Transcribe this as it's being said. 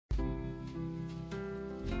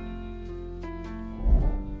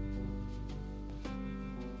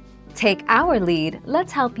Take our lead,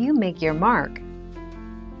 let's help you make your mark.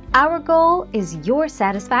 Our goal is your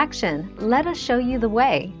satisfaction. Let us show you the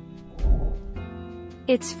way.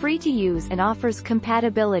 It's free to use and offers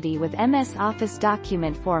compatibility with MS Office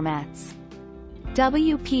document formats.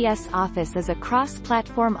 WPS Office is a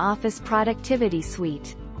cross-platform office productivity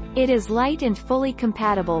suite. It is light and fully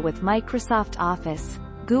compatible with Microsoft Office,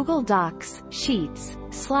 Google Docs, Sheets,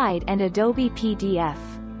 Slide and Adobe PDF.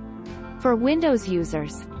 For Windows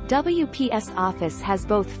users, WPS Office has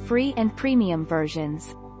both free and premium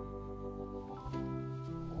versions.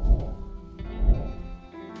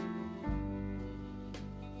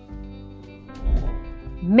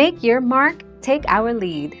 Make your mark, take our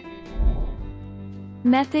lead.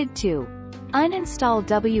 Method 2. Uninstall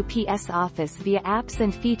WPS Office via Apps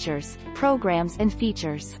and Features, Programs and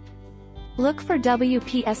Features. Look for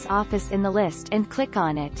WPS Office in the list and click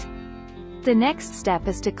on it. The next step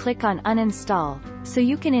is to click on Uninstall, so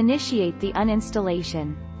you can initiate the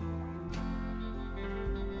uninstallation.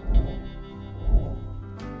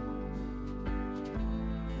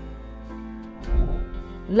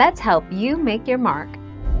 Let's help you make your mark.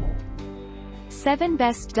 7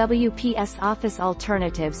 Best WPS Office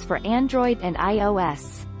Alternatives for Android and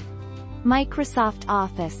iOS. Microsoft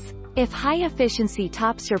Office. If high efficiency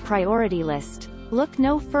tops your priority list, look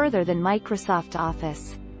no further than Microsoft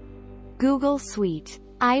Office. Google Suite.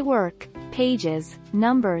 iWork, Pages,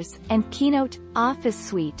 Numbers, and Keynote, Office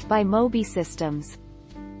Suite by Moby Systems.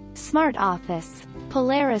 Smart Office.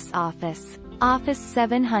 Polaris Office. Office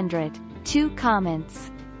 700. 2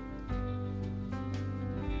 comments.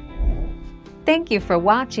 Thank you for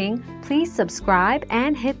watching. Please subscribe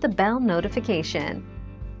and hit the bell notification.